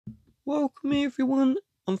Welcome everyone.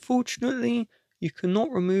 Unfortunately, you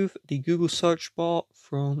cannot remove the Google search bar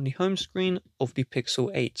from the home screen of the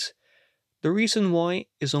Pixel 8. The reason why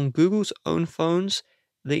is on Google's own phones,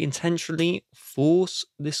 they intentionally force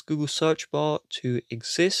this Google search bar to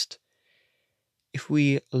exist. If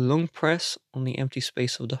we long press on the empty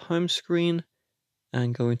space of the home screen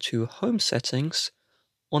and go into home settings,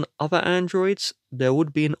 on other Androids, there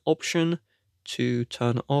would be an option to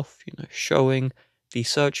turn off, showing the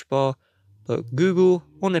search bar, but Google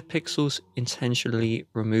on their Pixels intentionally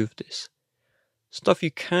removed this. Stuff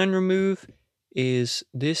you can remove is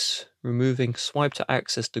this, removing swipe to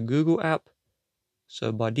access the Google app.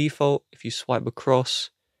 So by default, if you swipe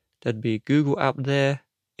across, there'd be a Google app there.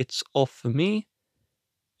 It's off for me.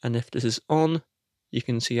 And if this is on, you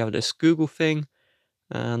can see I have this Google thing,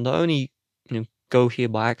 and I only go here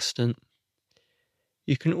by accident.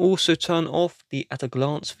 You can also turn off the at a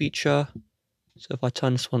glance feature. So if I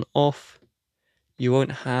turn this one off, you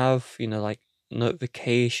won't have, like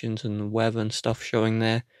notifications and weather and stuff showing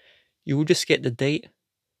there. You will just get the date,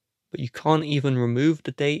 but you can't even remove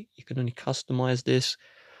the date. You can only customize this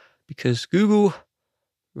because Google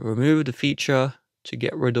removed the feature to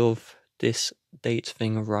get rid of this date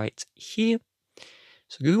thing right here.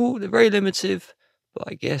 So Google, they're very limited, but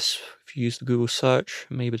I guess if you use the Google search,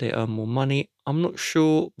 maybe they earn more money. I'm not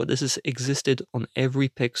sure, but this has existed on every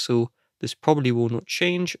Pixel. This probably will not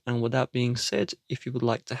change. And with that being said, if you would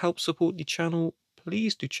like to help support the channel,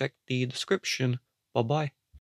 please do check the description. Bye bye.